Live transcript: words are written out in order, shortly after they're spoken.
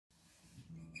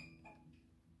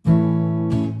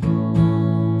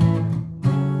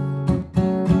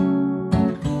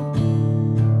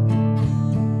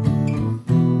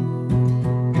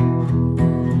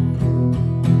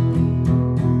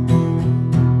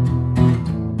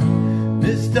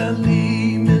Mr.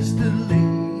 Lee, Mr.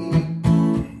 Lee,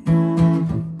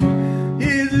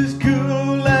 he's as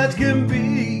cool as can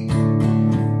be.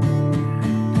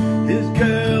 His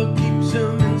girl keeps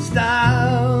him in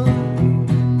style.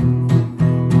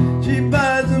 She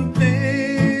buys him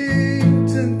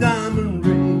things and diamond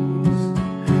rings,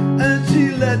 and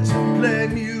she lets him play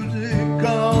music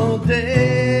all day.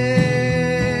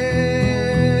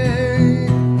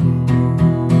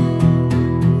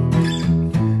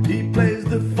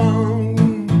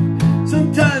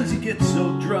 Sometimes he gets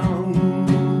so drunk.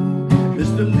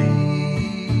 Mr.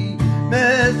 Lee,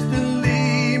 Mr.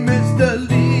 Lee, Mr.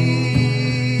 Lee.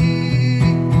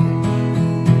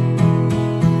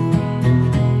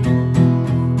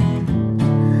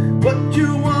 What you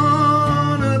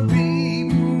wanna be,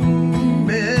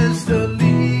 Mr.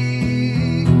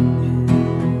 Lee?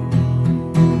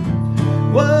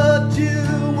 What you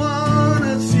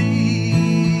wanna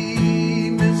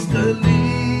see, Mr. Lee?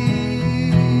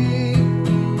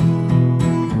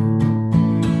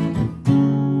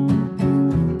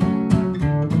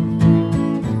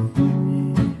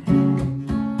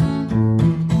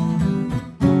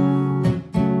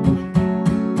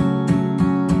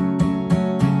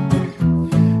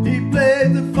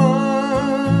 The fun.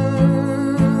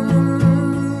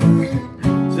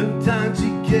 Sometimes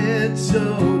he gets so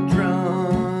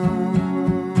drunk.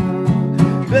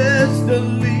 Mr.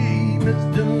 Lee,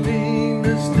 Mr. Lee,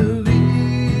 Mr.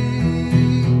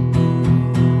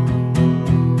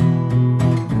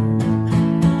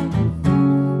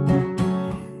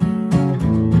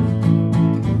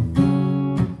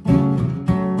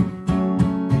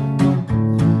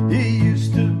 He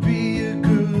used to be a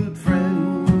good friend.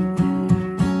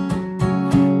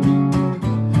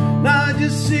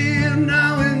 Just see him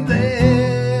now and then.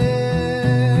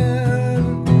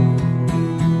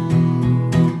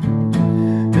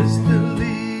 Mr.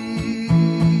 Lee,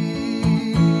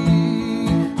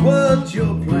 what's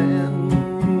your plan?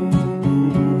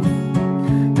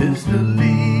 Mr.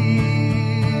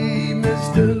 Lee,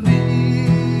 Mr. Lee,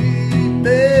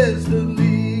 Mr. Lee.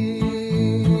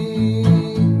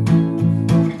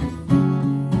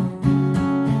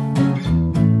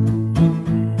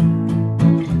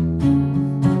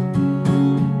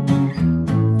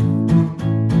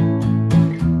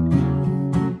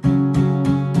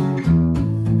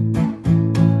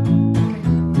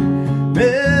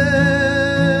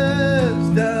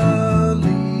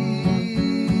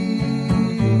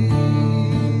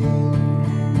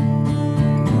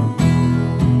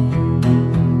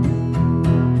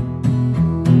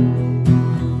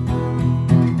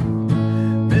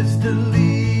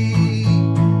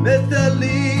 Mr.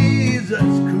 Lee's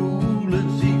as cool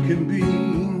as he can be,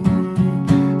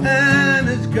 and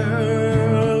his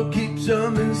girl keeps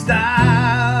him in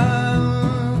style.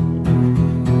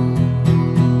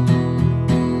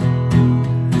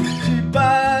 She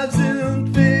buys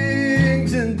him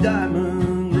things and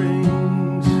diamond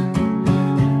rings,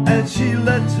 and she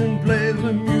lets him play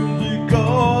the music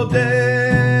all day.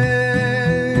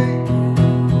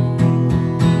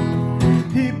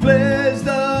 He plays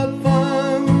the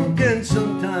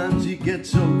sometimes he gets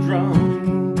so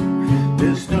drunk.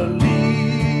 Mr.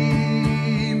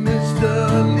 Lee,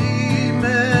 Mr. Lee,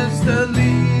 Mr.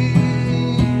 Lee.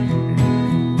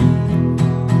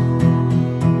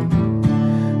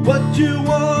 What you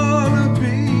wanna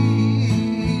be,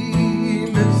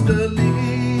 Mr.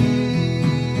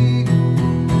 Lee?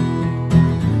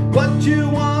 What you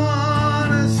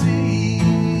wanna see,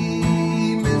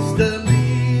 Mr. Lee?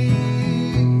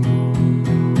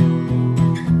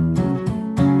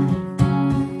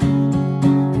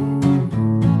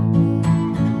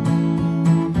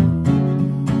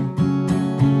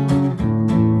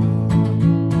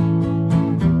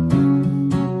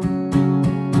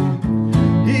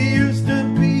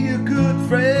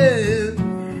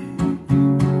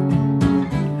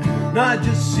 I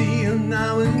just see him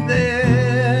now and then.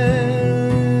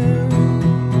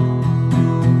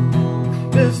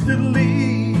 Mr.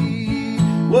 Lee,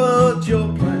 what's your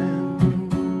plan?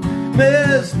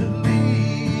 Mr.